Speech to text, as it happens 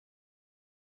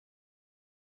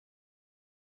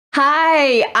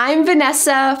Hi, I'm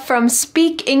Vanessa from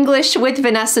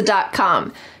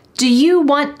SpeakEnglishWithVanessa.com. Do you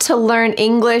want to learn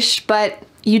English, but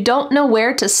you don't know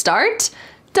where to start?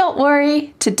 Don't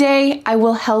worry, today I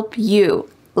will help you.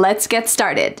 Let's get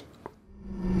started.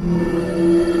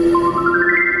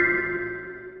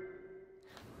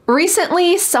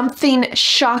 Recently, something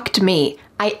shocked me.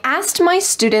 I asked my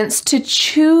students to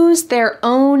choose their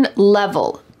own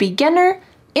level, beginner,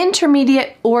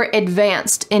 intermediate, or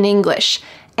advanced in English.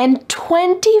 And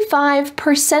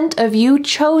 25% of you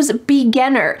chose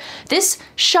beginner. This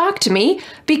shocked me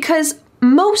because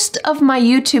most of my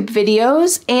YouTube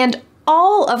videos and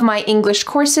all of my English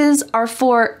courses are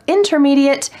for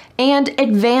intermediate and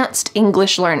advanced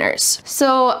English learners.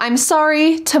 So I'm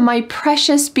sorry to my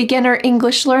precious beginner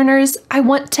English learners, I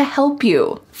want to help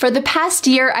you. For the past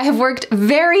year, I have worked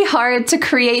very hard to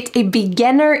create a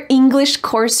beginner English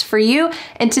course for you,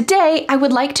 and today I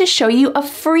would like to show you a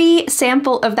free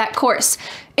sample of that course.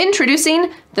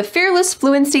 Introducing the Fearless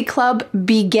Fluency Club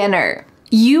Beginner.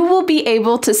 You will be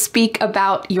able to speak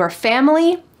about your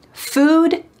family,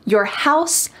 food, your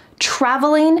house,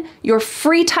 traveling, your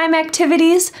free time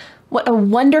activities. What a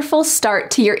wonderful start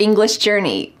to your English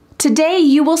journey. Today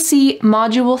you will see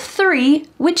Module 3,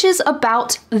 which is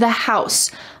about the house.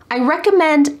 I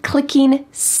recommend clicking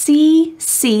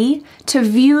CC to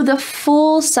view the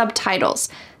full subtitles.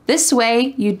 This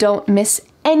way you don't miss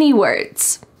any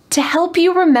words. To help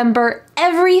you remember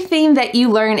everything that you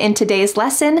learn in today's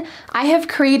lesson, I have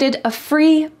created a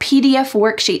free PDF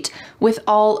worksheet with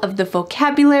all of the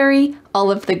vocabulary,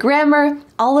 all of the grammar,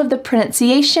 all of the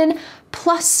pronunciation,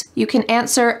 plus you can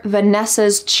answer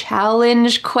Vanessa's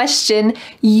challenge question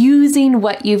using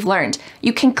what you've learned.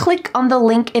 You can click on the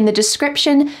link in the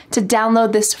description to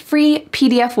download this free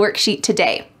PDF worksheet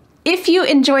today. If you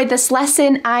enjoyed this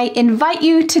lesson, I invite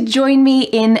you to join me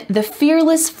in the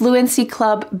Fearless Fluency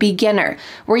Club Beginner,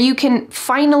 where you can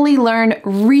finally learn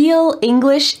real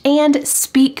English and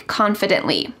speak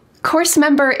confidently. Course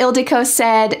member Ildiko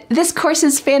said, "This course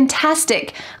is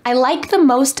fantastic. I like the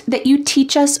most that you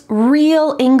teach us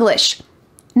real English.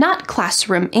 Not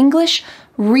classroom English,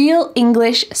 real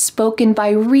English spoken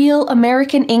by real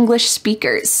American English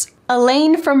speakers."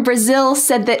 Elaine from Brazil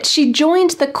said that she joined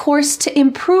the course to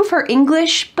improve her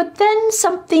English, but then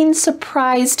something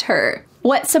surprised her.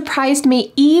 What surprised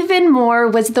me even more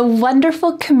was the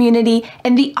wonderful community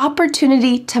and the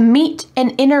opportunity to meet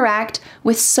and interact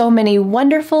with so many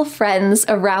wonderful friends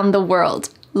around the world.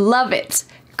 Love it!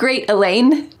 Great,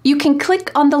 Elaine. You can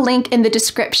click on the link in the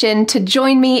description to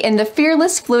join me in the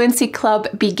Fearless Fluency Club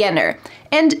Beginner.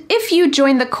 And if you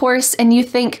join the course and you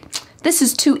think, this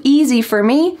is too easy for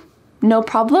me, no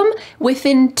problem.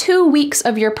 Within 2 weeks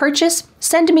of your purchase,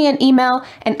 send me an email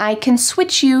and I can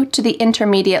switch you to the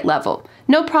intermediate level.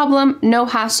 No problem, no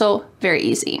hassle, very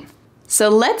easy. So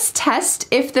let's test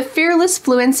if the Fearless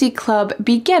Fluency Club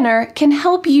Beginner can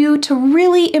help you to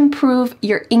really improve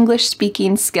your English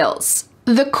speaking skills.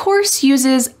 The course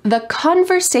uses the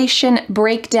conversation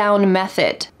breakdown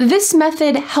method. This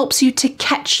method helps you to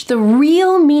catch the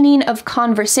real meaning of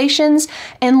conversations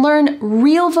and learn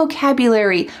real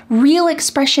vocabulary, real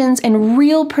expressions, and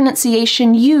real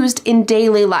pronunciation used in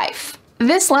daily life.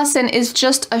 This lesson is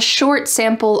just a short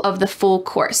sample of the full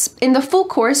course. In the full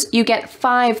course, you get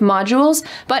 5 modules,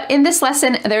 but in this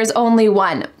lesson, there's only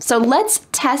 1. So let's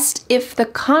test if the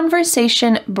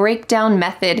conversation breakdown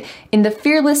method in the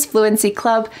Fearless Fluency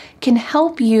Club can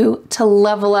help you to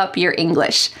level up your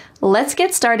English. Let's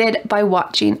get started by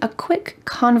watching a quick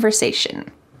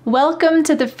conversation. Welcome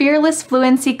to the Fearless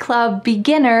Fluency Club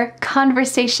Beginner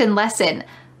Conversation lesson.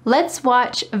 Let's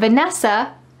watch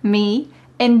Vanessa, me,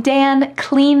 and Dan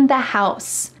clean the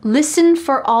house. Listen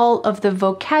for all of the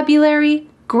vocabulary,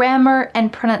 grammar,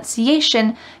 and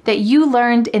pronunciation that you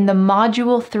learned in the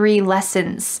Module 3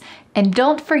 lessons. And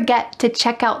don't forget to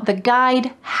check out the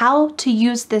guide, How to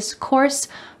Use This Course,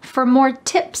 for more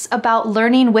tips about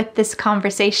learning with this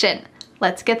conversation.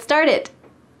 Let's get started.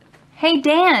 Hey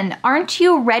Dan, aren't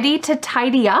you ready to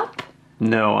tidy up?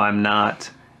 No, I'm not.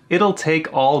 It'll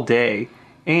take all day,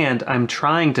 and I'm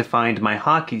trying to find my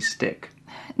hockey stick.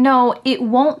 No, it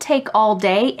won't take all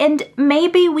day, and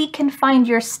maybe we can find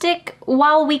your stick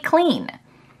while we clean.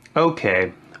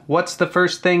 Okay, what's the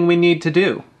first thing we need to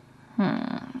do?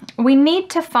 We need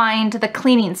to find the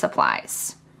cleaning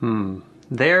supplies.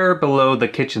 They're below the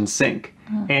kitchen sink,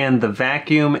 and the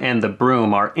vacuum and the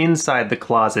broom are inside the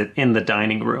closet in the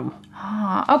dining room.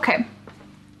 Okay.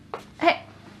 Hey,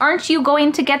 aren't you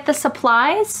going to get the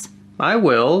supplies? I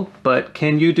will, but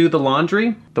can you do the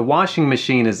laundry? The washing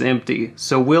machine is empty,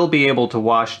 so we'll be able to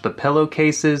wash the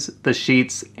pillowcases, the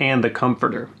sheets, and the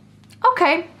comforter.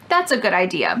 Okay, That's a good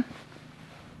idea.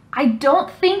 I don't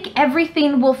think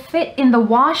everything will fit in the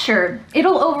washer.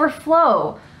 It'll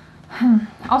overflow.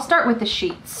 I'll start with the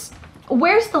sheets.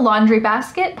 Where's the laundry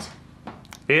basket?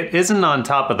 It isn't on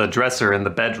top of the dresser in the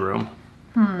bedroom.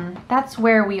 That's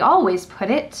where we always put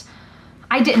it.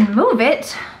 I didn't move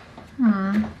it.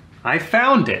 I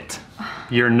found it.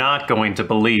 You're not going to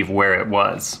believe where it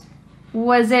was.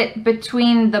 Was it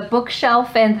between the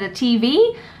bookshelf and the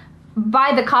TV?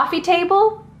 By the coffee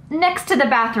table? Next to the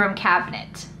bathroom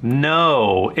cabinet?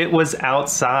 No, it was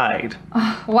outside.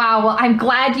 Wow, well, I'm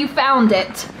glad you found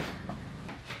it.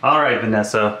 All right,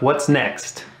 Vanessa, what's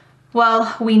next?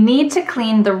 Well, we need to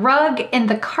clean the rug and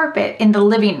the carpet in the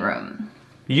living room.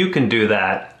 You can do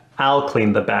that. I'll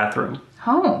clean the bathroom.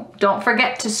 Oh, don't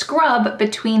forget to scrub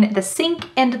between the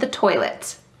sink and the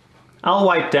toilet. I'll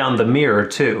wipe down the mirror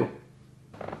too.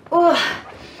 Ugh.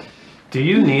 Do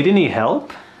you need any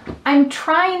help? I'm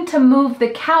trying to move the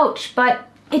couch, but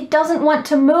it doesn't want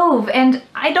to move, and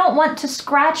I don't want to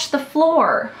scratch the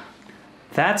floor.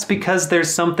 That's because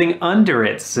there's something under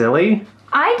it, silly.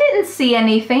 I didn't see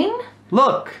anything.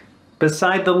 Look,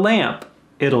 beside the lamp.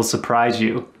 It'll surprise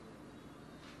you.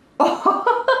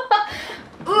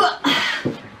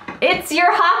 It's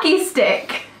your hockey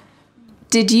stick.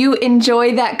 Did you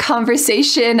enjoy that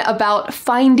conversation about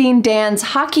finding Dan's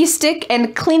hockey stick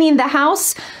and cleaning the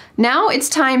house? Now it's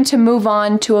time to move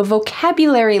on to a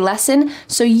vocabulary lesson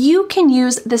so you can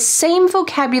use the same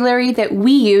vocabulary that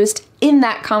we used in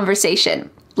that conversation.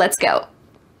 Let's go.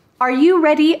 Are you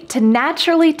ready to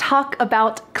naturally talk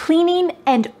about cleaning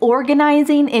and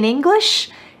organizing in English?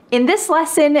 In this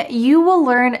lesson, you will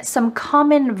learn some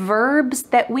common verbs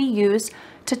that we use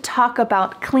to talk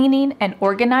about cleaning and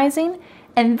organizing,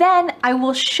 and then I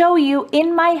will show you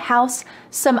in my house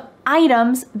some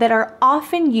items that are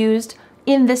often used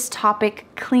in this topic,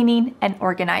 cleaning and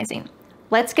organizing.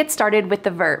 Let's get started with the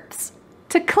verbs.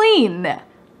 To clean.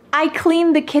 I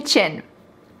clean the kitchen.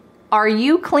 Are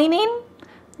you cleaning?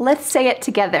 Let's say it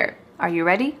together. Are you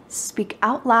ready? Speak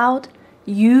out loud.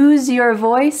 Use your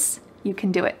voice. You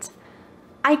can do it.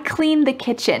 I clean the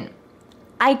kitchen.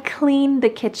 I clean the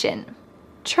kitchen.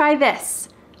 Try this.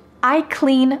 I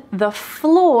clean the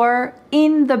floor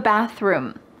in the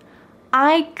bathroom.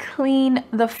 I clean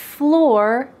the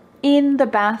floor in the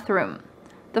bathroom.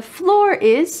 The floor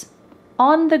is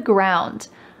on the ground.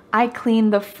 I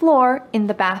clean the floor in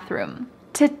the bathroom.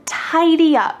 To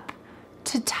tidy up.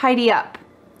 To tidy up.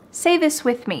 Say this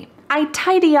with me. I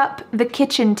tidy up the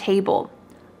kitchen table.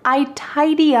 I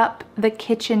tidy up the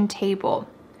kitchen table.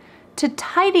 To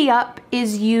tidy up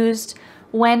is used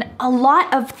when a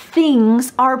lot of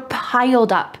things are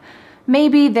piled up.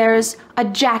 Maybe there's a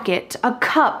jacket, a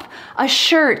cup, a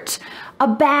shirt, a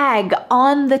bag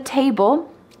on the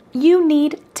table. You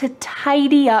need to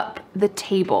tidy up the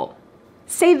table.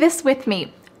 Say this with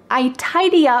me. I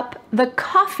tidy up the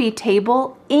coffee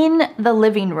table in the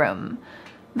living room.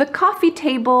 The coffee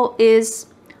table is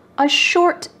a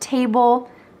short table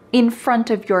in front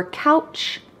of your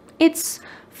couch. It's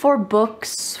for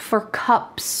books, for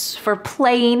cups, for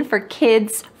playing, for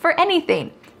kids, for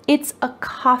anything. It's a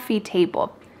coffee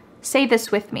table. Say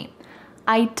this with me.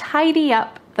 I tidy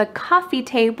up the coffee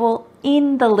table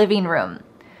in the living room.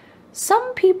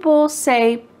 Some people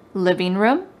say living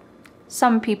room.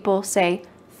 Some people say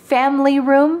family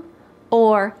room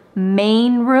or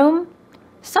main room.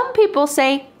 Some people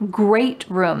say great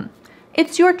room.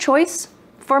 It's your choice.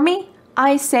 For me,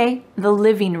 I say the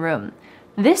living room.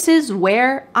 This is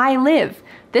where I live.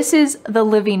 This is the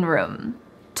living room.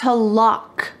 To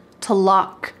lock, to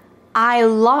lock. I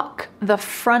lock the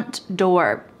front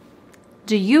door.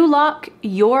 Do you lock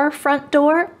your front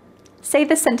door? Say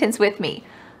the sentence with me.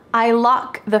 I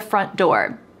lock the front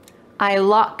door. I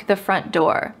lock the front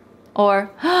door.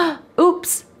 Or,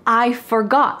 oops, I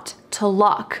forgot to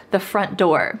lock the front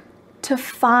door. To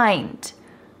find.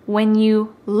 When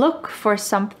you look for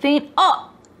something,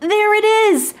 oh, there it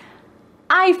is!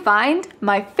 I find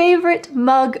my favorite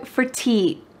mug for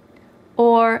tea.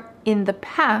 Or in the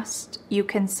past, you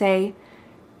can say,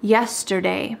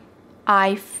 yesterday,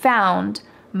 I found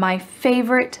my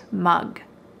favorite mug.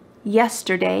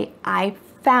 Yesterday, I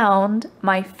found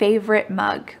my favorite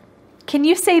mug. Can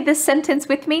you say this sentence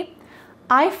with me?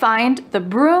 I find the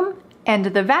broom and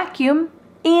the vacuum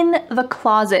in the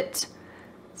closet.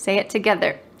 Say it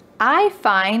together. I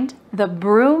find the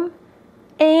broom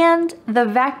and the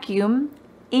vacuum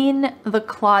in the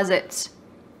closet.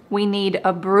 We need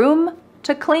a broom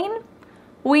to clean.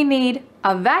 We need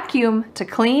a vacuum to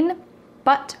clean,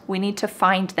 but we need to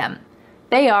find them.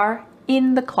 They are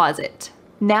in the closet.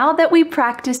 Now that we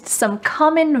practiced some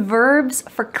common verbs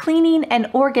for cleaning and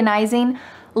organizing,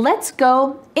 let's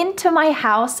go into my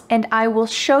house and I will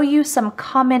show you some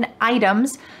common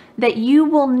items that you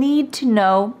will need to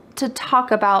know to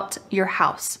talk about your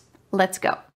house. Let's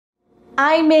go.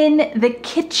 I'm in the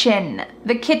kitchen.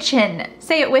 The kitchen.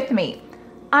 Say it with me.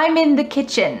 I'm in the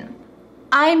kitchen.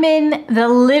 I'm in the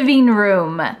living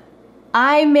room.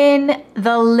 I'm in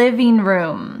the living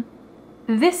room.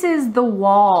 This is the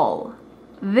wall.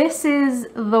 This is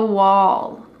the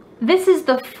wall. This is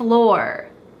the floor.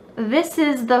 This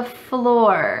is the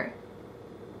floor.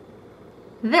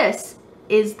 This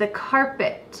is the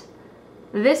carpet.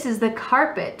 This is the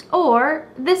carpet, or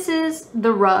this is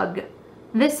the rug.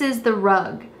 This is the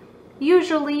rug.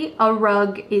 Usually a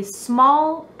rug is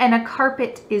small and a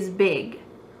carpet is big.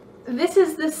 This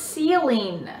is the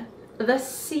ceiling. The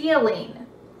ceiling.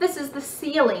 This is the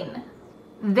ceiling.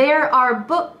 There are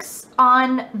books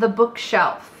on the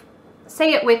bookshelf.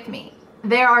 Say it with me.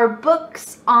 There are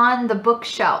books on the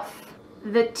bookshelf.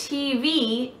 The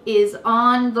TV is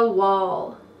on the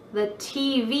wall. The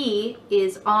TV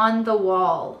is on the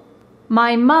wall.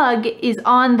 My mug is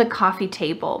on the coffee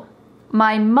table.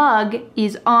 My mug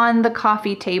is on the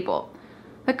coffee table.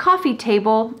 The coffee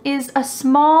table is a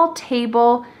small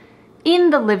table in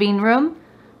the living room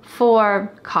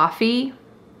for coffee,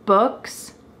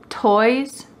 books,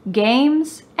 toys,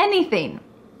 games, anything.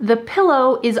 The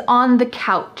pillow is on the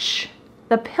couch.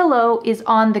 The pillow is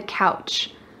on the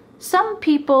couch. Some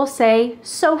people say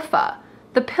sofa.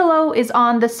 The pillow is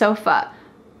on the sofa.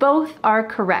 Both are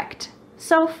correct.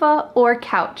 Sofa or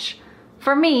couch.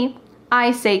 For me,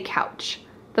 I say couch.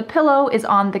 The pillow is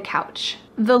on the couch.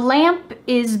 The lamp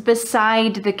is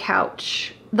beside the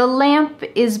couch. The lamp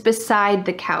is beside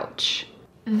the couch.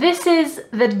 This is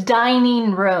the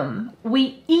dining room.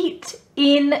 We eat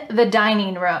in the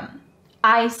dining room.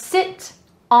 I sit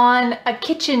on a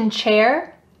kitchen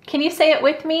chair. Can you say it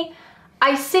with me?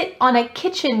 I sit on a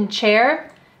kitchen chair.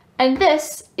 And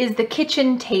this is the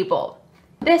kitchen table.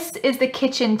 This is the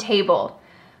kitchen table.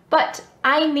 But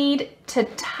I need to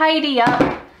tidy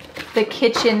up the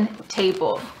kitchen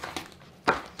table.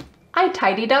 I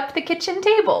tidied up the kitchen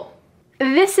table.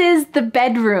 This is the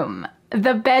bedroom.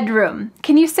 The bedroom.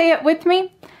 Can you say it with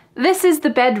me? This is the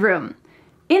bedroom.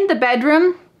 In the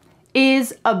bedroom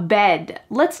is a bed.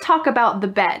 Let's talk about the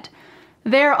bed.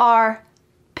 There are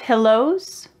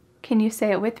pillows. Can you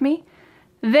say it with me?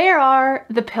 There are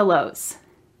the pillows.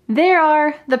 There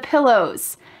are the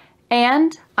pillows.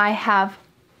 And I have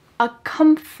a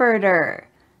comforter.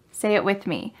 Say it with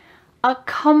me. A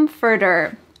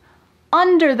comforter.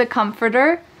 Under the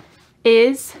comforter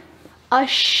is a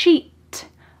sheet.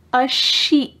 A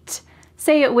sheet.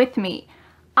 Say it with me.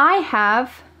 I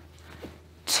have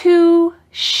 2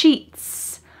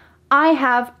 sheets. I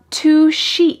have 2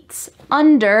 sheets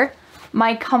under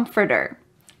my comforter.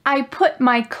 I put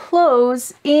my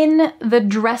clothes in the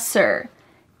dresser.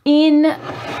 In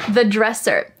the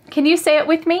dresser. Can you say it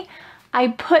with me? I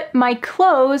put my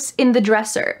clothes in the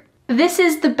dresser. This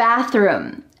is the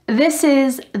bathroom. This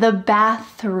is the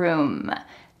bathroom.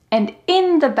 And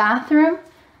in the bathroom,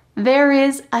 there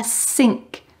is a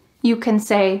sink. You can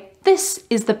say, this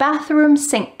is the bathroom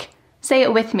sink. Say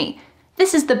it with me.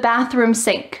 This is the bathroom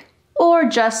sink. Or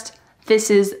just,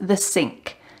 this is the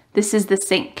sink. This is the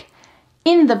sink.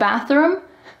 In the bathroom,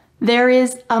 there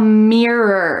is a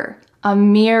mirror. A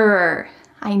mirror.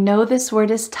 I know this word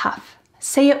is tough.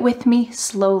 Say it with me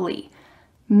slowly.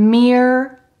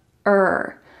 Mirror.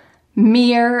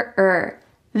 Mirror.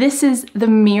 This is the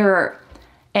mirror.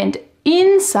 And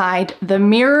inside the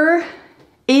mirror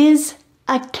is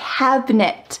a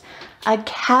cabinet. A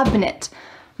cabinet.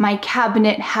 My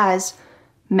cabinet has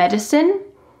medicine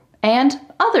and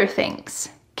other things.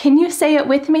 Can you say it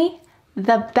with me?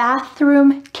 The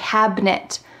bathroom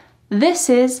cabinet. This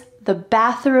is the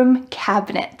bathroom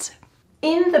cabinet.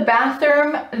 In the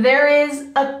bathroom, there is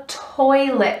a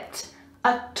toilet.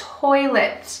 A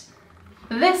toilet.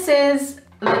 This is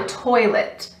the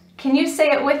toilet. Can you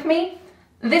say it with me?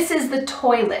 This is the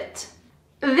toilet.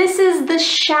 This is the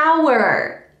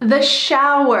shower. The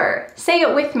shower. Say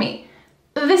it with me.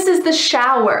 This is the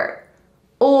shower.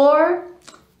 Or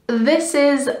this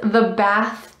is the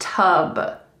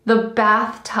bathtub. The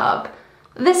bathtub.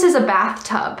 This is a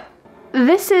bathtub.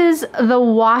 This is the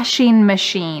washing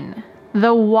machine.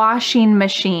 The washing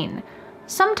machine.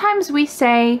 Sometimes we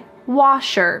say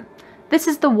washer. This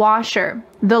is the washer.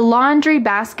 The laundry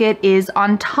basket is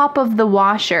on top of the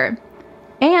washer.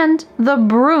 And the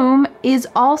broom is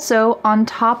also on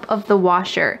top of the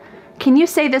washer. Can you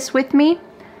say this with me?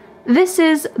 This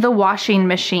is the washing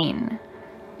machine.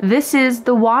 This is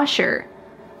the washer.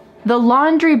 The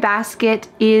laundry basket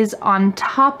is on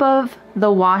top of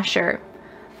the washer.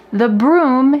 The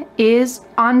broom is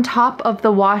on top of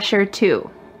the washer too.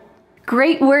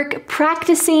 Great work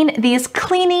practicing these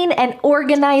cleaning and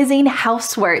organizing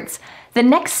house words. The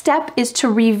next step is to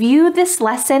review this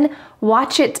lesson,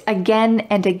 watch it again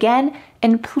and again,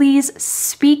 and please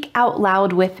speak out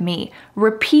loud with me.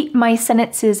 Repeat my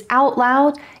sentences out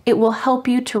loud. It will help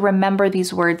you to remember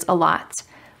these words a lot.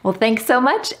 Well, thanks so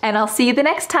much, and I'll see you the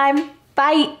next time.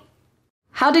 Bye!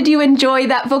 How did you enjoy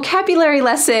that vocabulary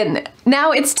lesson?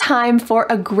 Now it's time for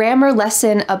a grammar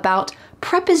lesson about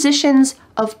prepositions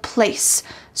of place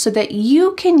so that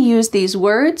you can use these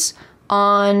words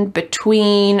on,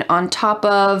 between, on top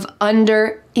of,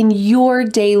 under in your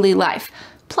daily life.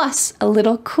 Plus a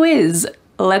little quiz.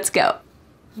 Let's go.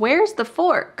 Where's the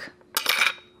fork?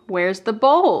 Where's the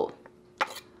bowl?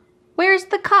 Where's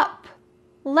the cup?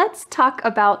 Let's talk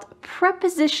about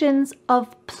prepositions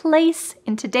of place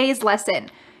in today's lesson.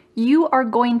 You are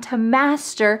going to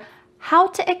master how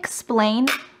to explain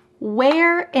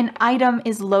where an item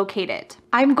is located.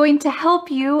 I'm going to help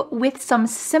you with some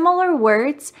similar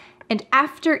words, and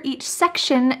after each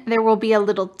section, there will be a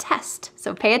little test,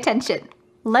 so pay attention.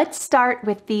 Let's start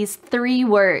with these three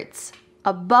words: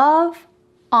 above,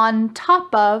 on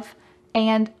top of,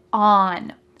 and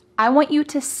on. I want you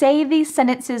to say these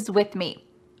sentences with me.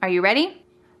 Are you ready?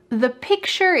 The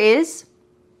picture is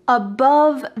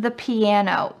above the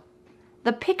piano.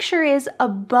 The picture is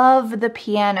above the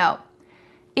piano.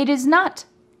 It is not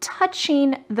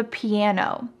touching the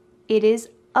piano. It is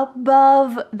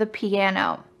above the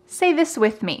piano. Say this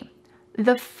with me.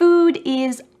 The food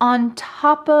is on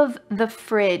top of the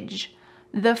fridge.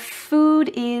 The food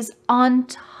is on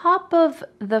top of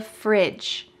the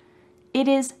fridge. It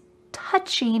is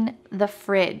touching the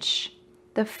fridge.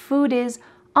 The food is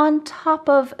on top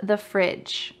of the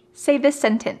fridge. Say this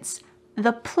sentence.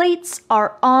 The plates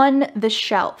are on the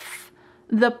shelf.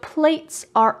 The plates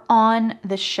are on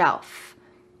the shelf.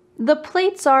 The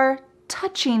plates are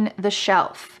touching the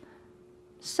shelf.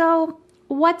 So,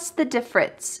 what's the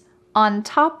difference? On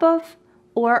top of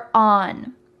or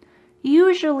on?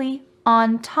 Usually,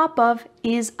 on top of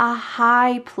is a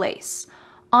high place,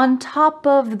 on top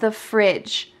of the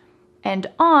fridge, and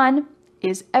on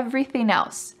is everything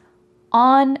else.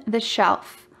 On the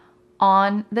shelf,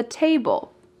 on the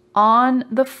table, on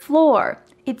the floor.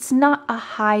 It's not a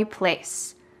high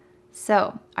place.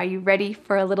 So, are you ready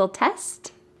for a little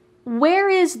test? Where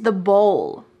is the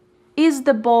bowl? Is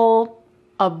the bowl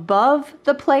above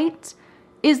the plate?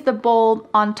 Is the bowl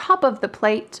on top of the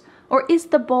plate? Or is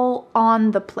the bowl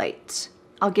on the plate?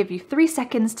 I'll give you 3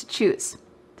 seconds to choose.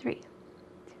 3, 2.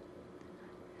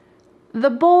 The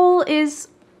bowl is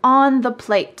on the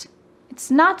plate. It's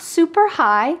not super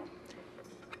high.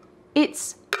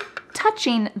 It's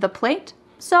touching the plate,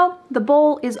 so the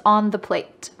bowl is on the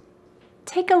plate.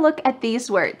 Take a look at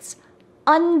these words.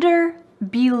 Under,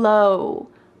 below.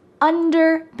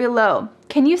 Under, below.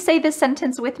 Can you say this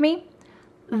sentence with me?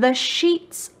 The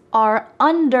sheets are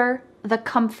under the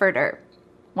comforter.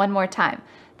 One more time.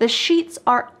 The sheets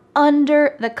are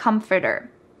under the comforter.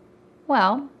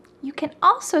 Well, you can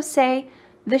also say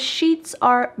the sheets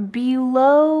are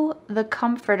below the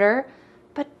comforter,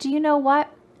 but do you know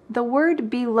what? The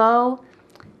word below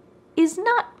is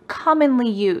not commonly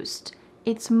used.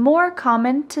 It's more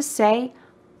common to say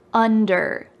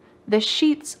under. The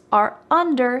sheets are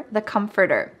under the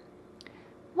comforter.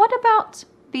 What about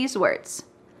these words?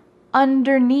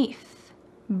 Underneath,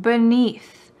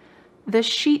 beneath. The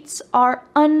sheets are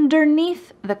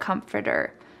underneath the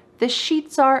comforter. The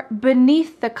sheets are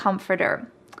beneath the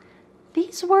comforter.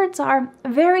 These words are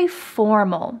very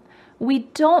formal. We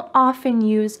don't often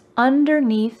use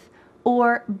underneath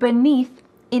or beneath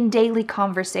in daily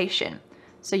conversation.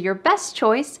 So your best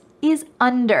choice is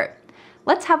under.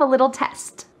 Let's have a little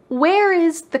test. Where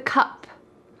is the cup?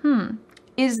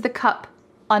 Is the cup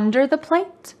under the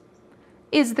plate?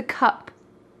 Is the cup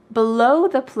below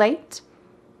the plate?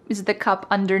 Is the cup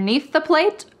underneath the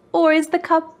plate? Or is the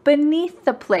cup beneath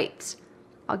the plate?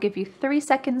 I'll give you 3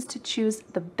 seconds to choose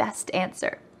the best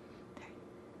answer. 3,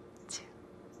 2,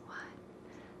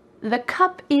 1. The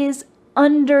cup is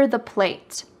under the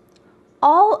plate.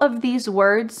 All of these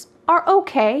words are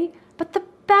okay, but the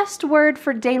best word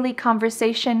for daily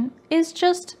conversation is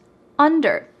just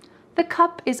under. The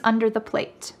cup is under the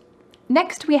plate.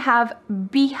 Next we have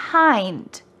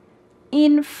behind,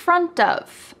 in front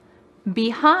of.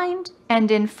 Behind and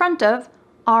in front of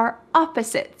are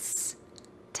opposites.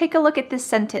 Take a look at this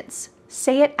sentence.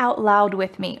 Say it out loud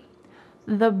with me.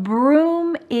 The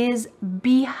broom is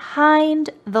behind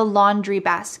the laundry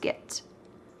basket.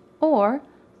 Or,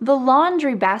 the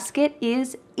laundry basket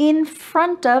is in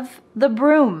front of the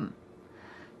broom.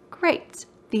 Great.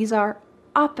 These are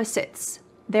opposites.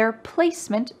 Their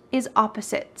placement is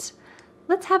opposite.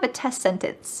 Let's have a test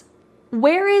sentence.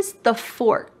 Where is the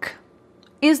fork?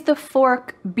 Is the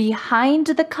fork behind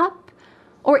the cup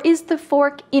or is the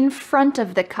fork in front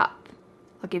of the cup?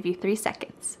 I'll give you 3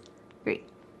 seconds. 3,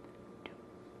 2,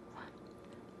 1.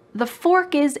 The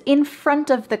fork is in front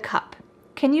of the cup.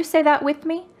 Can you say that with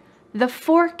me? The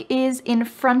fork is in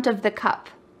front of the cup.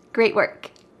 Great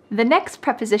work. The next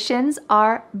prepositions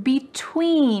are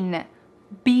between,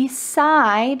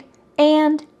 beside,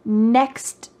 and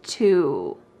next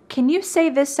to. Can you say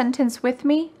this sentence with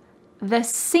me? The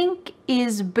sink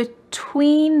is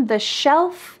between the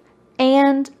shelf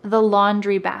and the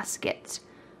laundry basket.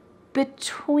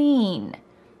 Between.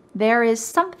 There is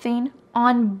something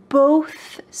on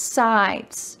both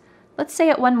sides. Let's say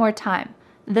it one more time.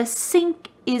 The sink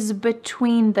is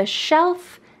between the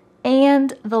shelf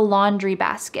and the laundry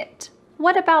basket.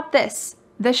 What about this?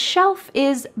 The shelf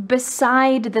is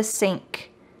beside the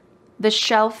sink. The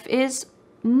shelf is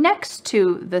next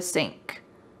to the sink.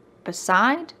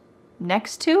 Beside?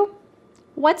 Next to?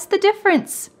 What's the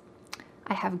difference?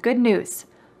 I have good news.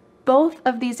 Both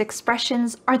of these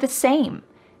expressions are the same,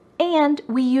 and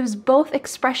we use both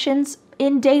expressions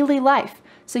in daily life,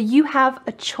 so you have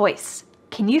a choice.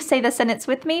 Can you say the sentence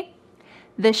with me?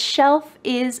 The shelf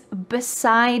is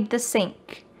beside the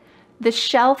sink. The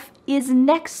shelf is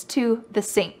next to the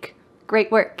sink.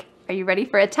 Great work. Are you ready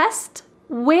for a test?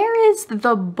 Where is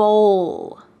the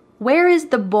bowl? Where is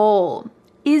the bowl?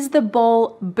 Is the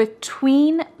bowl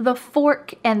between the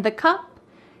fork and the cup?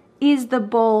 Is the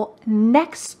bowl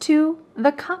next to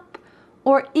the cup?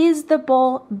 Or is the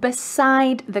bowl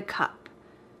beside the cup?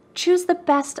 Choose the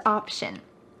best option.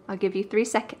 I'll give you 3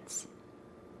 seconds.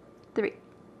 3,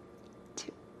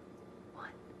 2,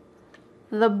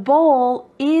 1. The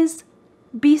bowl is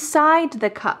beside the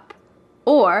cup,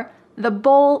 or the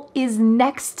bowl is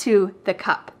next to the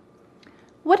cup.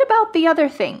 What about the other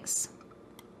things?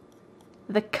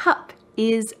 The cup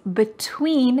is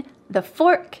between the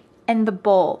fork and the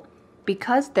bowl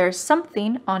because there's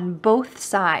something on both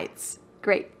sides.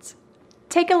 Great.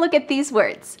 Take a look at these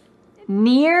words.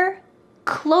 Near,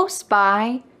 close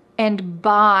by, and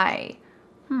by.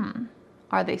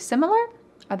 Are they similar?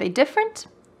 Are they different?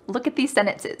 Look at these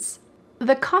sentences.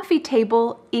 The coffee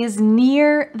table is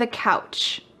near the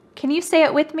couch. Can you say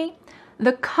it with me?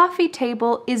 The coffee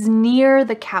table is near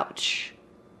the couch.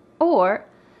 Or,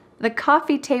 the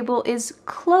coffee table is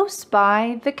close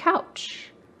by the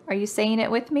couch. Are you saying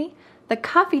it with me? The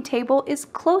coffee table is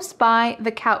close by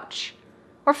the couch.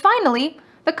 Or finally,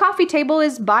 the coffee table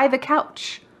is by the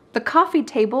couch. The coffee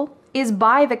table is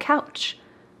by the couch.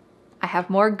 I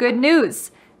have more good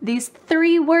news. These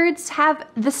 3 words have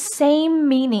the same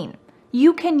meaning.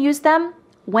 You can use them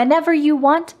whenever you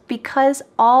want because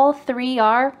all 3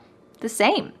 are the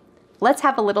same. Let's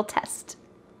have a little test.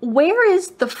 Where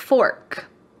is the fork?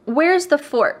 Where's the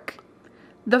fork?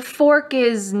 The fork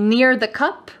is near the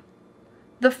cup?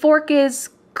 The fork is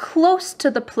close to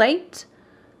the plate?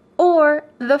 Or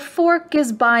the fork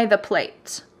is by the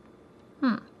plate?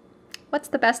 What's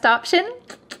the best option?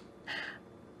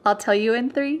 I'll tell you in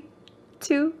 3,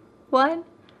 2, 1.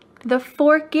 The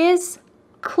fork is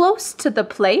close to the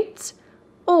plate,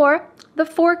 or the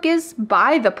fork is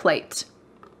by the plate.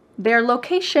 Their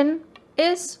location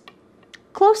is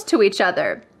close to each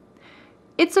other.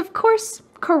 It's of course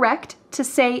correct to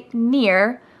say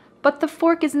near, but the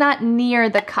fork is not near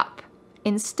the cup.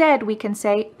 Instead, we can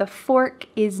say the fork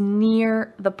is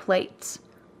near the plate.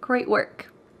 Great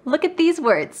work. Look at these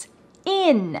words.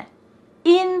 In,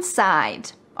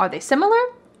 inside. Are they similar?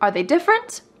 Are they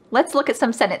different? Let's look at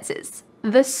some sentences.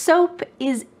 The soap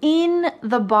is in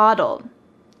the bottle.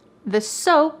 The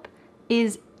soap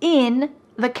is in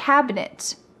the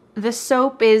cabinet. The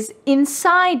soap is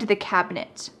inside the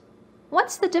cabinet.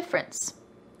 What's the difference?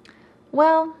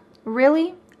 Well,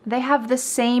 really, they have the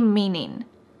same meaning,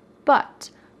 but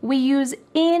we use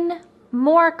in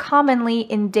more commonly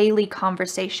in daily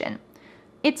conversation.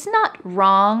 It's not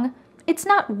wrong. It's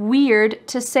not weird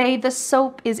to say the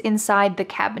soap is inside the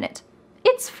cabinet.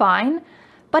 It's fine,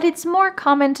 but it's more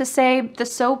common to say the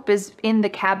soap is in the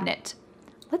cabinet.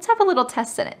 Let's have a little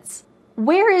test sentence.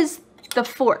 Where is the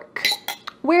fork?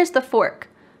 Where's the fork?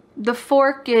 The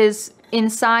fork is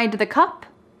inside the cup,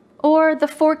 or the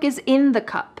fork is in the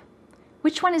cup?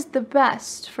 Which one is the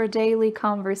best for daily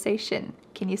conversation?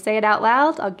 Can you say it out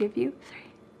loud? I'll give you 3,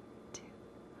 2.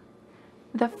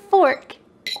 The fork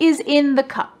is in the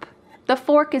cup. The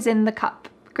fork is in the cup.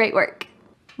 Great work.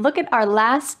 Look at our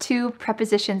last 2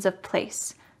 prepositions of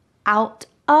place. Out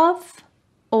of,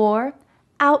 or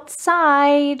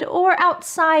outside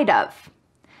of.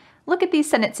 look at these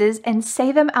sentences and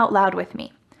say them out loud with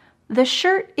me. The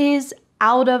shirt is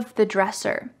out of the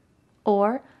dresser.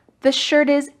 Or, the shirt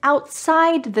is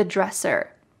outside the dresser.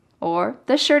 Or,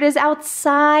 the shirt is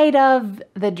outside of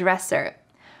the dresser.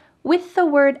 With the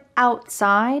word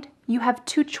outside, you have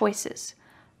two choices.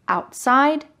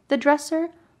 Outside the dresser,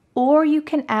 or you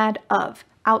can add of.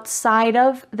 Outside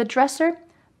of the dresser,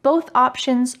 both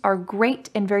options are great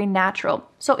and very natural,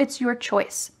 so it's your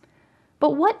choice.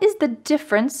 But what is the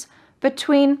difference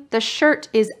between the shirt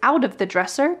is out of the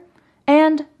dresser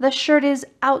and the shirt is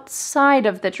outside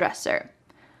of the dresser?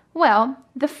 Well,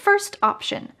 the first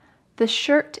option, the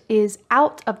shirt is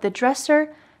out of the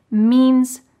dresser,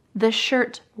 means the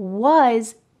shirt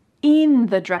was in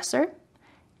the dresser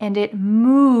and it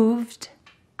moved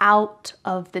out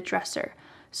of the dresser.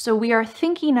 So we are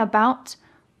thinking about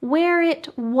where it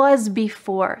was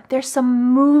before. There's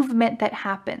some movement that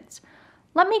happens.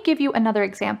 Let me give you another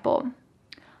example.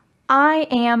 I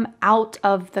am out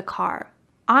of the car.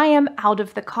 I am out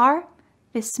of the car.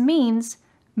 This means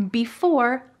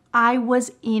before I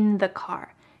was in the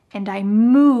car and I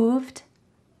moved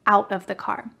out of the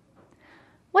car.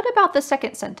 What about the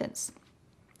second sentence?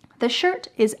 The shirt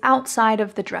is outside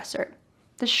of the dresser.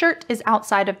 The shirt is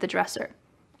outside of the dresser.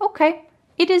 Okay,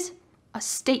 it is a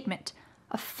statement,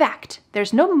 a fact.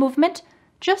 There's no movement,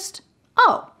 just,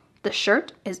 oh, the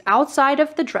shirt is outside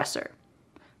of the dresser.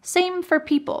 Same for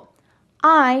people.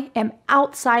 I am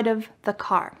outside of the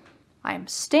car. I am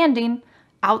standing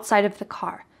outside of the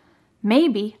car.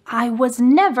 Maybe I was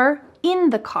never in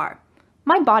the car.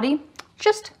 My body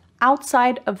just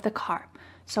outside of the car.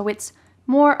 So it's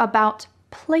more about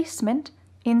placement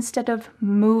instead of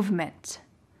movement.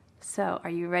 So are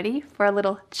you ready for a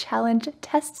little challenge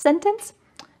test sentence?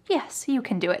 Yes, you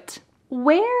can do it.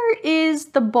 Where is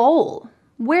the bowl?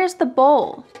 Where's the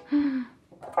bowl?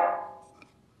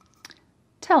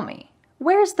 Tell me,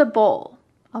 where's the bowl?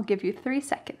 I'll give you 3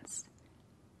 seconds.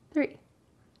 3,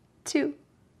 2,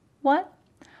 1.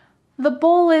 The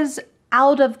bowl is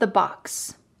out of the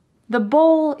box. The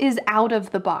bowl is out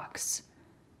of the box.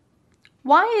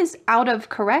 Why is out of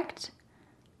correct?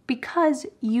 Because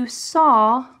you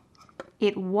saw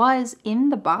it was in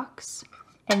the box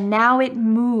and now it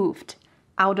moved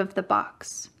out of the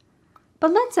box.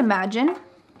 But let's imagine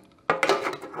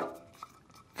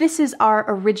this is our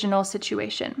original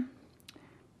situation.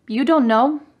 You don't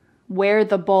know where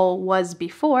the bowl was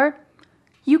before.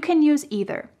 You can use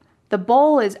either. The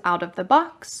bowl is out of the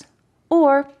box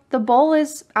or the bowl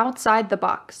is outside the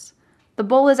box. The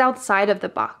bowl is outside of the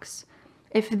box.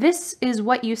 If this is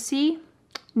what you see,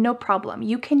 no problem.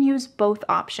 You can use both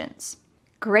options.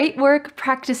 Great work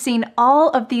practicing all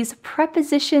of these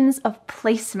prepositions of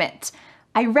placement.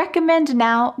 I recommend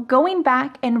now going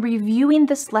back and reviewing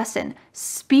this lesson,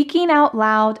 speaking out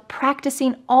loud,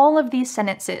 practicing all of these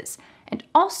sentences, and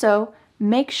also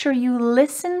make sure you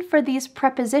listen for these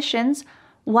prepositions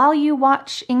while you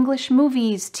watch English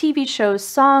movies, TV shows,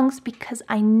 songs, because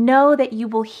I know that you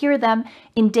will hear them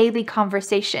in daily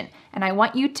conversation, and I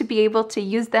want you to be able to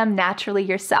use them naturally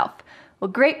yourself. Well,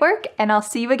 great work, and I'll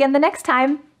see you again the next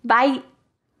time. Bye!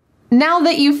 Now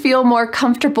that you feel more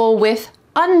comfortable with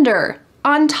under,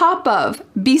 on top of,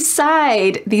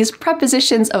 beside these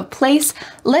prepositions of place,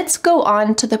 let's go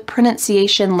on to the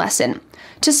pronunciation lesson.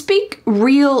 To speak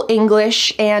real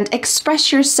English and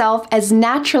express yourself as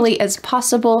naturally as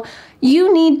possible,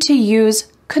 you need to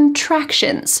use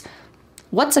contractions.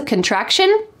 What's a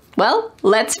contraction? Well,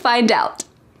 let's find out.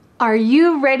 Are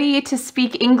you ready to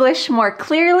speak English more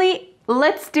clearly?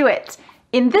 Let's do it.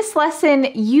 In this lesson,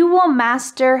 you will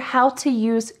master how to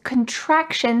use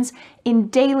contractions in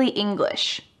daily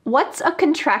English. What's a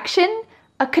contraction?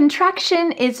 A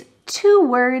contraction is 2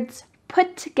 words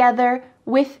put together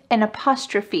with an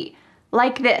apostrophe,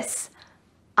 like this.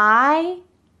 I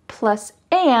plus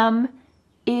am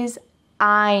is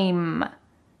I'm.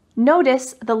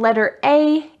 Notice the letter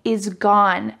A is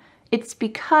gone. It's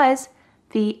because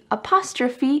the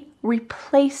apostrophe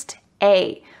replaced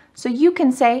A. So you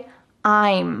can say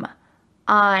I'm.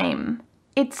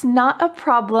 It's not a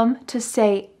problem to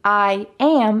say I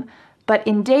am, but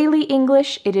in daily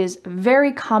English, it is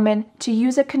very common to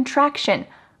use a contraction,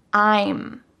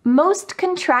 I'm. Most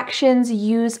contractions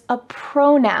use a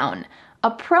pronoun. A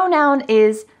pronoun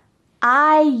is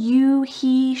I, you,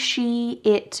 he, she,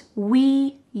 it,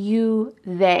 we, you,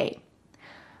 they.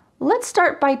 Let's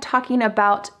start by talking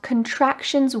about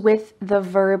contractions with the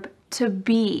verb to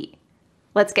be.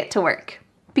 Let's get to work.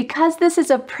 Because this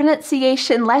is a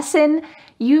pronunciation lesson,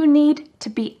 you need to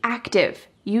be active.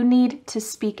 You need to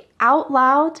speak out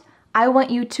loud. I want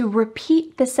you to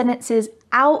repeat the sentences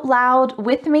out loud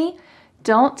with me.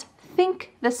 Don't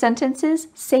think the sentences,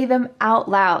 say them out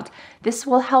loud. This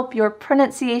will help your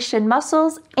pronunciation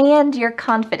muscles and your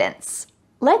confidence.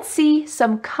 Let's see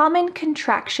some common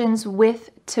contractions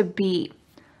with to be.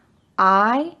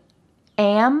 I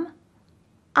am,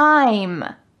 I'm.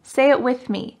 Say it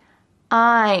with me.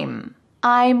 I'm.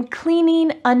 I'm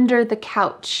cleaning under the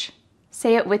couch.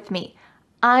 Say it with me.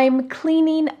 I'm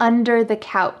cleaning under the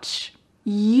couch.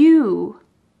 You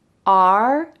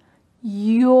are,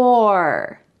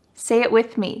 your. Say it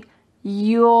with me.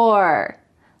 Your.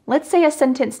 Let's say a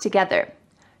sentence together.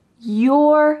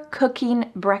 You're cooking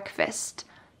breakfast.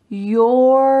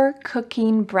 You're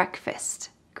cooking breakfast.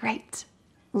 Great.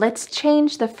 Let's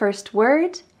change the first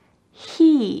word.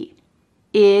 He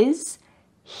is,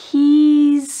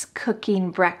 he's cooking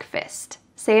breakfast.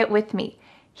 Say it with me.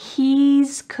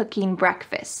 He's cooking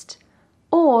breakfast.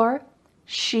 Or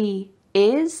she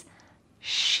is,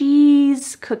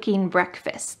 she's cooking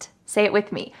breakfast. Say it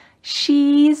with me.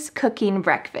 She's cooking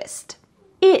breakfast.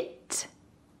 It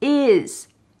is,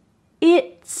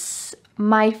 it's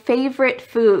my favorite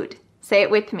food. Say it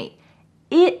with me.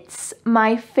 It's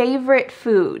my favorite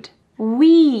food.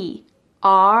 We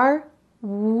are,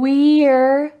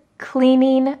 we're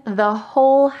cleaning the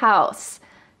whole house.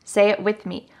 Say it with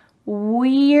me.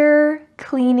 We're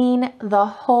cleaning the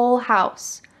whole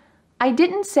house. I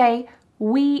didn't say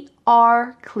we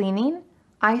are cleaning.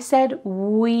 I said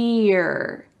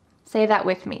we're. Say that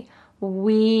with me.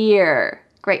 We're.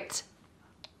 Great.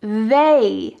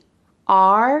 They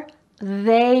are,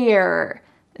 they're,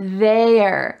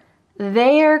 they're.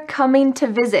 They're coming to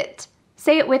visit.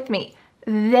 Say it with me.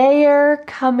 They're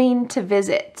coming to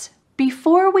visit.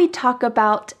 Before we talk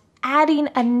about adding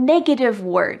a negative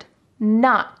word,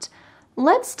 not,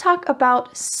 let's talk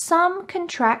about some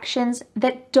contractions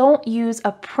that don't use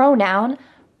a pronoun,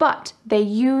 but they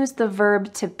use the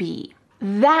verb to be.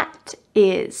 That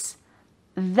is,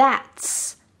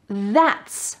 that's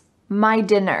my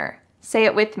dinner. Say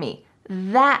it with me.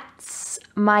 That's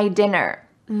my dinner.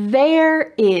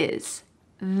 There is,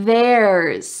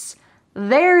 there's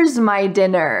my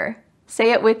dinner.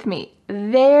 Say it with me.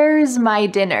 There's my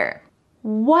dinner.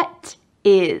 What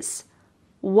is,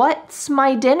 what's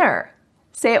my dinner?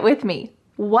 Say it with me.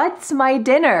 What's my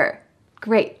dinner?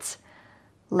 Great.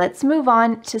 Let's move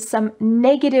on to some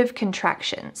negative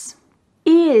contractions.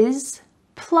 Is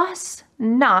plus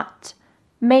not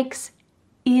makes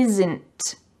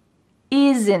isn't.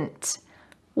 Isn't.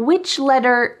 Which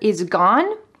letter is gone?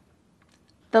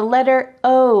 The letter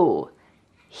O.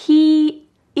 He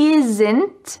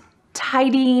isn't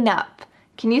tidying up.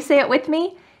 Can you say it with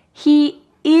me? He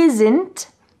isn't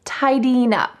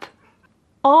tidying up.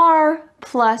 Are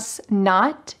plus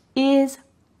not is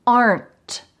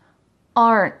aren't.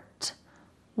 Aren't.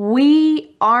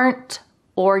 We aren't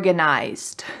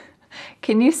organized.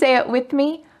 Can you say it with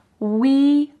me?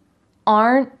 We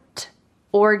aren't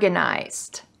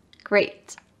organized.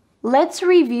 Great. Let's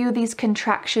review these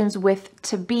contractions with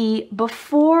to be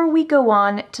before we go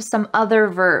on to some other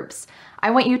verbs. I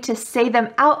want you to say them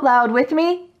out loud with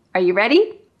me. Are you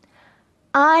ready?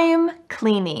 I'm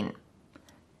cleaning.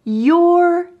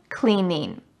 You're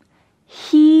cleaning.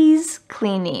 He's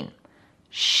cleaning.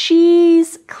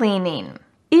 She's cleaning.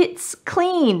 It's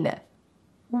clean.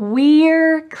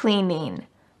 We're cleaning.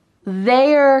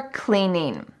 They're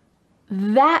cleaning.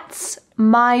 That's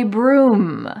my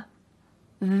broom.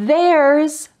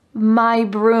 There's my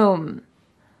broom.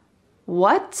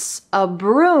 What's a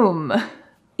broom?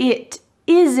 It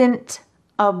isn't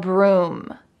a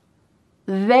broom.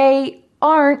 They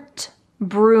aren't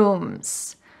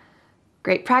brooms.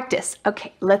 Great practice.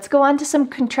 Okay, let's go on to some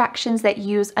contractions that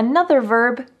use another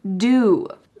verb, do.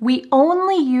 We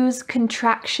only use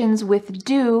contractions with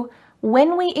do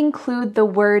when we include the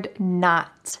word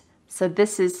not. So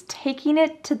this is taking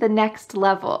it to the next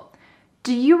level.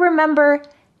 Do you remember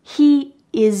he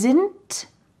isn't?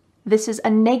 This is a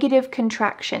negative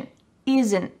contraction,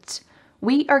 isn't.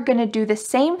 We are going to do the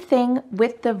same thing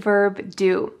with the verb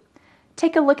do.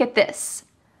 Take a look at this.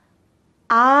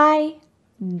 I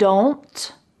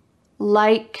don't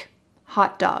like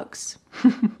hot dogs.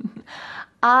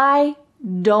 I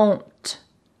don't.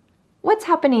 What's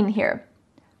happening here?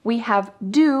 We have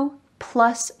do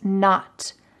plus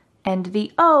not, and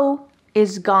the O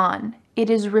is gone. It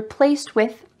is replaced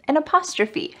with an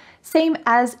apostrophe, same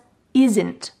as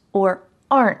isn't or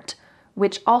aren't,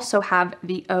 which also have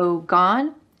the O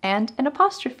gone and an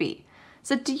apostrophe.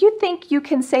 So do you think you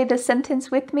can say this sentence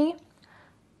with me?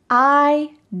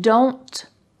 I don't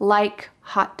like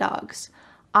hot dogs.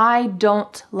 I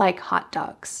don't like hot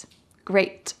dogs.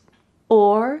 Great.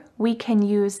 Or we can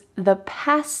use the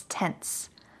past tense.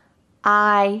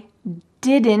 I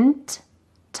didn't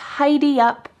tidy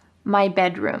up my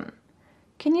bedroom.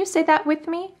 Can you say that with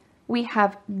me? We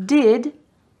have did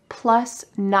plus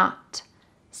not.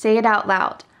 Say it out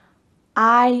loud.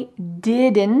 I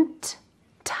didn't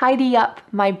tidy up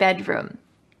my bedroom.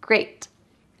 Great.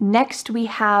 Next we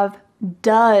have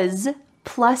does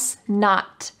plus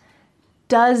not.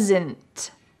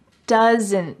 Doesn't.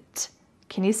 Doesn't.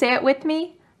 Can you say it with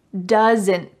me?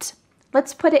 Doesn't.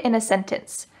 Let's put it in a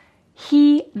sentence.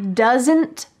 He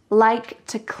doesn't like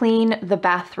to clean the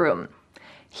bathroom.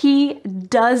 He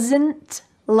doesn't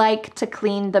like to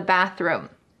clean the bathroom.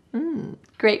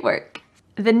 Great work.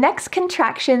 The next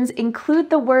contractions include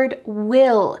the word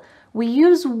will. We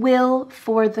use will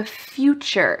for the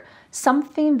future,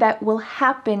 something that will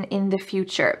happen in the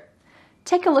future.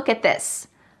 Take a look at this.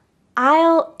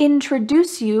 I'll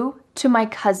introduce you to my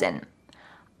cousin.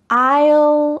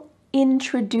 I'll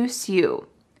introduce you.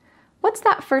 What's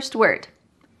that first word?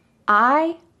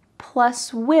 I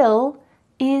plus will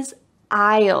is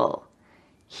I'll.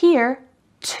 Here,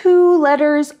 2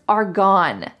 letters are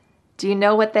gone. Do you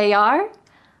know what they are?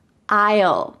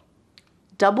 I'll.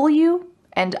 W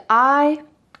and I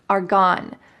are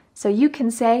gone. So you can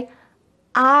say,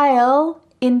 I'll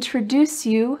introduce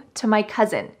you to my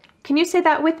cousin. Can you say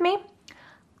that with me?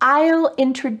 I'll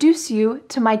introduce you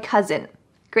to my cousin.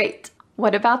 Great.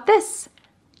 What about this?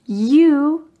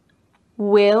 You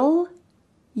will,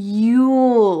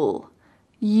 you'll,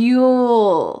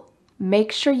 you'll.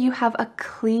 Make sure you have a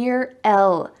clear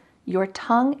L. Your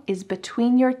tongue is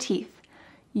between your teeth.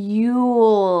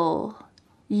 You'll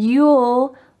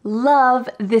love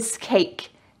this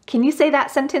cake. Can you say that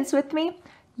sentence with me?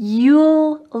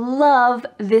 You'll love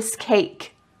this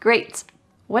cake. Great.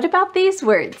 What about these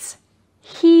words?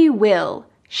 He will,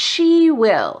 she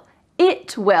will,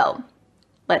 it will.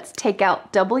 Let's take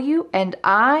out W and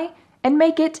I and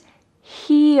make it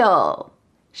he'll,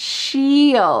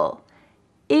 she'll,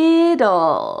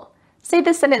 it'll. Say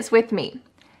this sentence with me.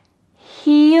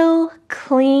 He'll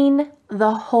clean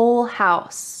the whole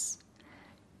house.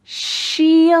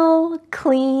 She'll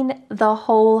clean the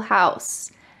whole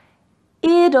house.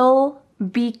 It'll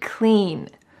be clean.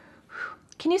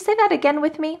 Can you say that again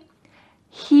with me?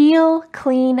 He'll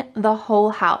clean the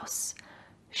whole house.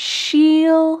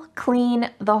 She'll clean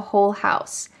the whole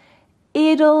house.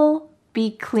 It'll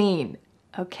be clean.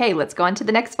 Okay, let's go on to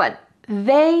the next one.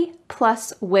 They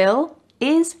plus will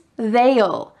is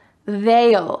they'll.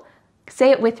 They'll.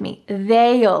 Say it with me.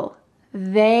 They'll.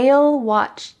 They'll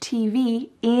watch TV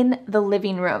in the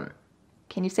living room.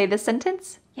 Can you say this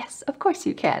sentence? Yes, of course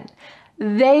you can.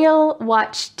 They'll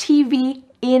watch TV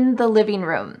in the living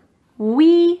room.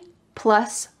 We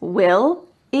plus will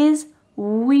is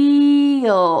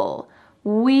we'll.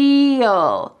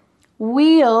 We'll.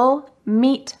 We'll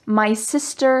meet my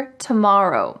sister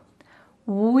tomorrow.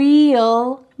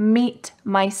 We'll meet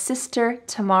my sister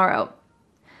tomorrow.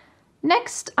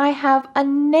 Next, I have a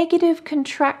negative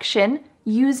contraction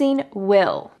using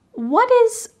will. What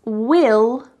is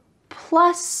will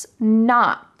plus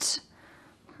not?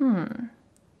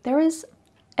 There is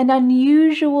an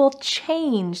unusual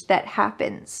change that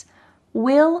happens.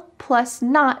 Will plus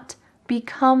not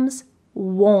becomes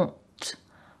won't.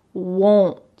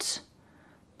 Won't.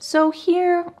 So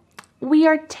here we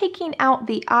are taking out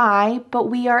the I, but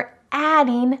we are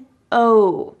adding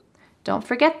O. Don't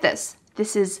forget this.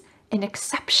 This is an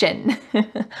exception.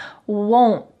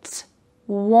 Won't.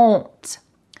 Won't.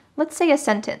 Let's say a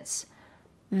sentence.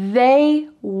 They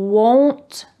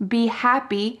won't be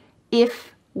happy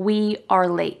if we are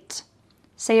late.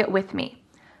 Say it with me.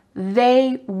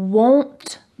 They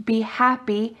won't be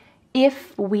happy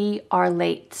if we are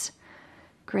late.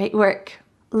 Great work.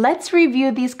 Let's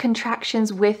review these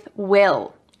contractions with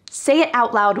will. Say it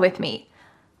out loud with me.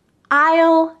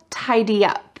 I'll tidy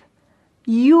up.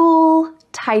 You'll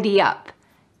tidy up.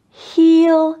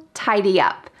 He'll tidy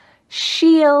up.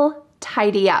 She'll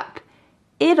tidy up.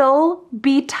 It'll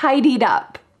be tidied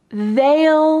up.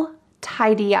 They'll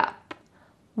tidy up.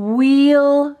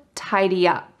 We'll tidy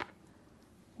up.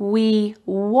 We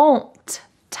won't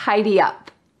tidy up.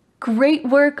 Great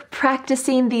work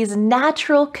practicing these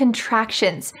natural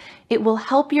contractions. It will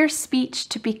help your speech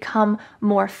to become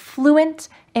more fluent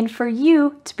and for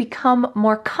you to become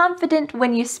more confident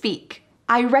when you speak.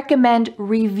 I recommend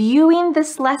reviewing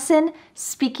this lesson,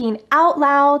 speaking out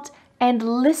loud, and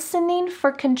listening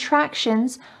for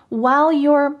contractions while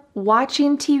you're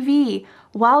watching TV,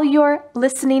 while you're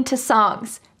listening to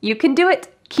songs. You can do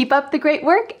it. Keep up the great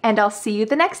work, and I'll see you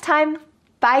the next time.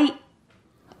 Bye.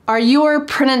 Are your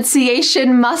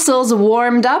pronunciation muscles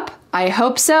warmed up? I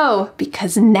hope so,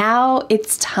 because now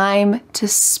it's time to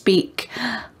speak.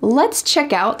 Let's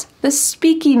check out the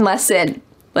speaking lesson.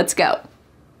 Let's go.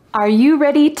 Are you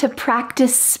ready to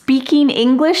practice speaking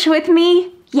English with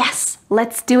me? Yes,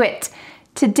 let's do it.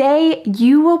 Today,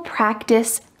 you will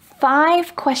practice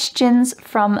 5 questions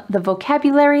from the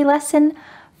vocabulary lesson,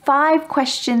 5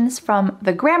 questions from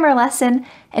the grammar lesson,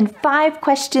 and 5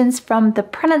 questions from the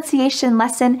pronunciation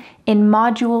lesson in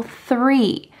Module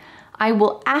 3. I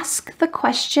will ask the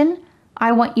question,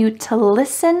 I want you to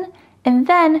listen, and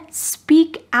then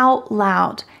speak out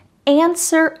loud.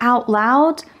 Answer out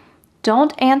loud.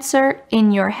 Don't answer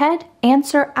in your head,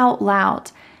 answer out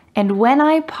loud. And when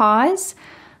I pause,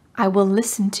 I will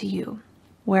listen to you.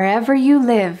 Wherever you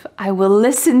live, I will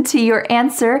listen to your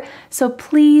answer, so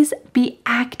please be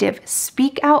active.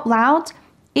 Speak out loud.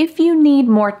 If you need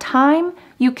more time,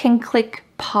 you can click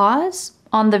pause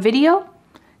on the video,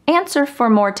 answer for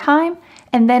more time,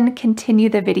 and then continue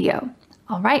the video.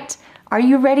 All right, are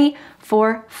you ready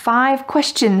for 5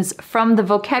 questions from the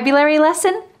vocabulary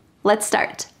lesson? Let's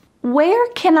start. Where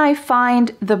can I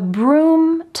find the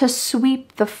broom to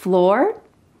sweep the floor?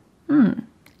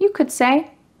 You could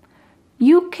say,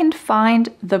 you can find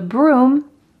the broom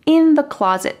in the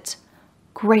closet.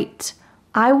 Great.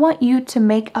 I want you to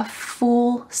make a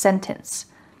full sentence.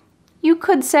 You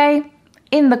could say,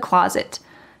 in the closet,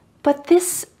 but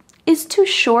this is too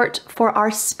short for our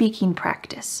speaking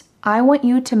practice. I want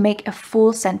you to make a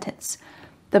full sentence.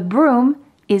 The broom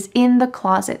is in the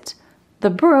closet.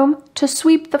 The broom to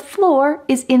sweep the floor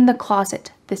is in the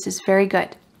closet. This is very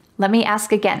good. Let me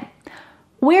ask again.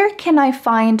 Where can I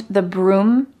find the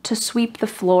broom to sweep the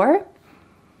floor?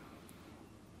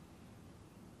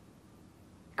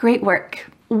 Great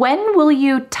work. When will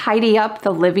you tidy up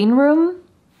the living room?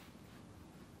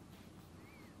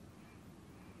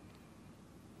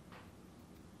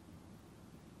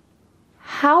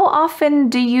 How often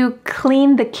do you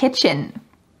clean the kitchen?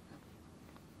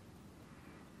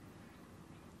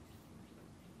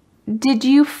 Did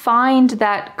you find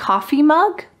that coffee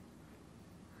mug?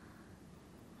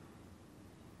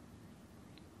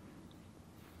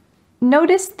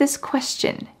 Notice this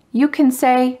question. You can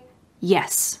say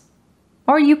yes,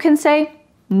 or you can say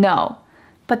no,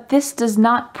 but this does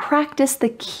not practice the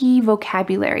key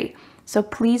vocabulary. So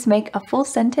please make a full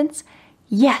sentence.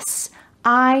 Yes,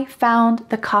 I found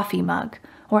the coffee mug.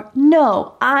 Or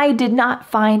no, I did not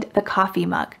find the coffee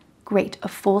mug. Great, a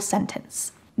full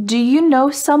sentence. Do you know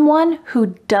someone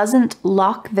who doesn't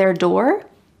lock their door?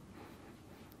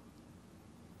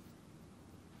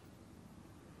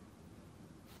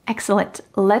 Excellent.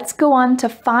 Let's go on to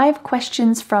 5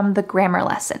 questions from the grammar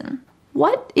lesson.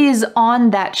 What is on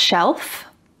that shelf?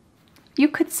 You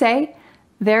could say,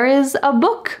 there is a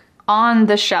book on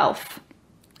the shelf.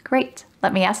 Great.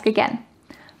 Let me ask again.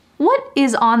 What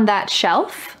is on that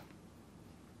shelf?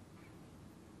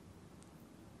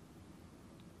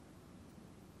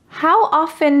 How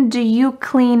often do you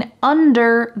clean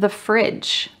under the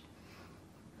fridge?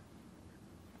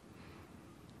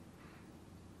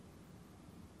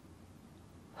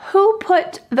 Who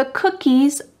put the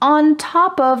cookies on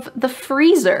top of the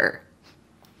freezer?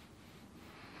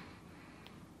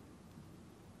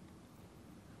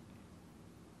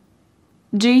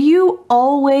 Do you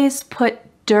always put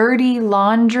dirty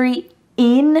laundry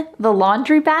in the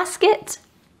laundry basket?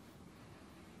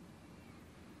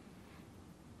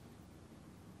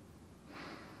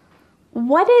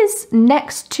 What is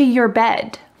next to your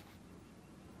bed?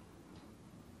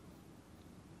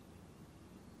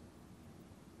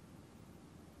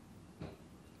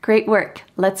 Great work.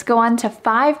 Let's go on to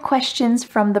 5 questions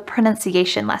from the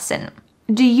pronunciation lesson.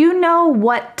 Do you know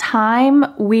what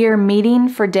time we're meeting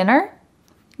for dinner?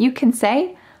 You can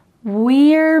say,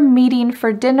 we're meeting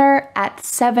for dinner at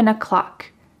 7 o'clock.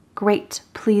 Great.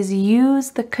 Please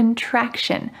use the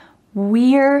contraction.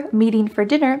 We're meeting for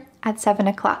dinner at 7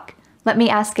 o'clock. Let me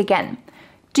ask again.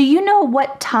 Do you know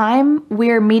what time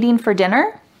we're meeting for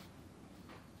dinner?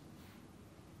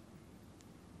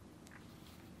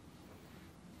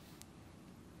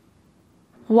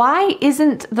 Why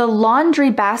isn't the laundry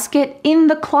basket in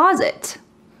the closet?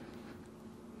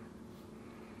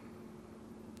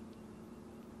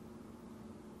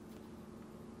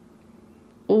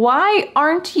 Why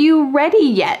aren't you ready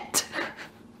yet?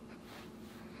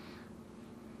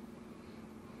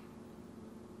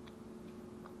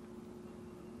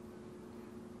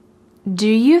 Do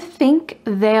you think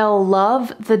they'll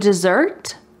love the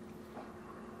dessert?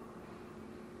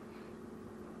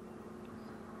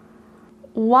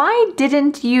 Why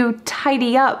didn't you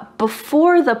tidy up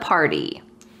before the party?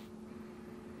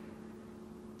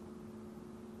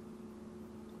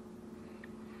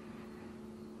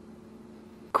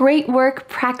 great work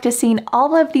practicing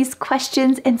all of these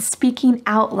questions and speaking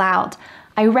out loud.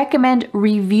 I recommend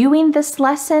reviewing this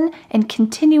lesson and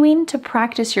continuing to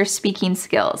practice your speaking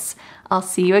skills. I'll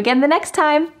see you again the next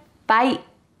time. Bye.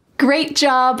 Great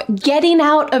job getting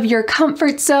out of your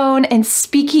comfort zone and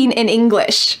speaking in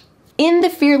English. In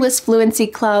the Fearless Fluency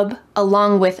Club,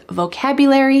 along with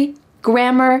vocabulary,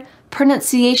 grammar,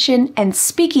 pronunciation, and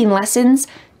speaking lessons,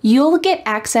 you'll get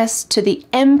access to the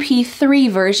MP3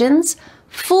 versions,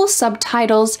 full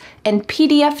subtitles, and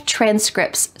PDF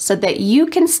transcripts so that you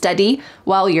can study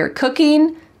while you're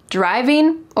cooking,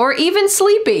 driving, or even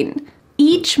sleeping.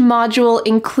 Each module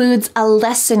includes a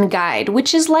lesson guide,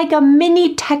 which is like a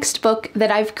mini textbook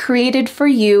that I've created for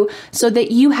you so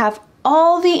that you have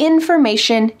all the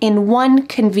information in one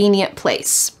convenient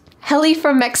place. Helly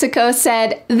from Mexico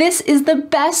said, "This is the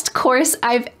best course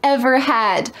I've ever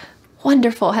had."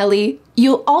 Wonderful, Helly.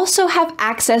 You'll also have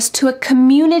access to a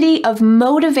community of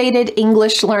motivated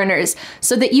English learners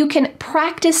so that you can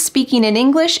practice speaking in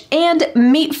English and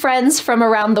meet friends from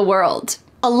around the world.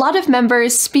 A lot of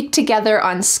members speak together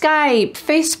on Skype,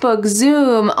 Facebook,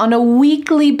 Zoom on a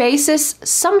weekly basis,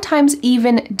 sometimes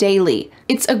even daily.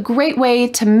 It's a great way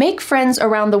to make friends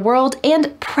around the world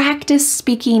and practice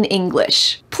speaking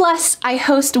English. Plus, I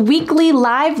host weekly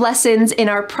live lessons in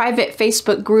our private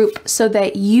Facebook group so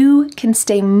that you can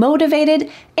stay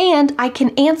motivated and I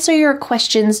can answer your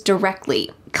questions directly.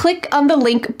 Click on the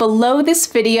link below this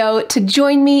video to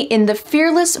join me in the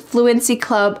Fearless Fluency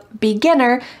Club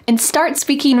Beginner and start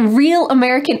speaking real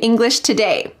American English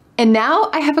today. And now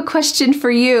I have a question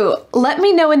for you. Let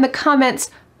me know in the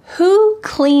comments, who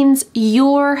cleans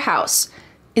your house?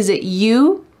 Is it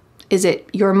you? Is it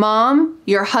your mom?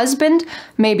 Your husband?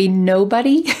 Maybe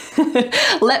nobody?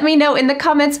 Let me know in the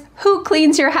comments who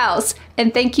cleans your house.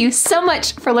 And thank you so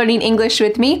much for learning English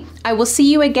with me. I will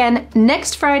see you again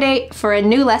next Friday for a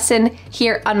new lesson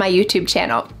here on my YouTube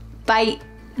channel. Bye.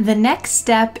 The next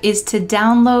step is to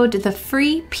download the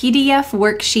free PDF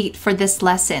worksheet for this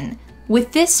lesson.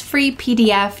 With this free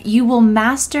PDF, you will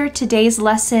master today's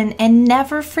lesson and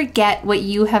never forget what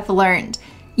you have learned.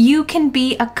 You can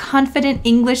be a confident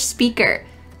English speaker.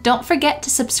 Don't forget to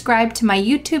subscribe to my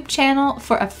YouTube channel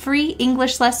for a free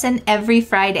English lesson every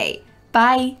Friday.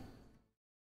 Bye!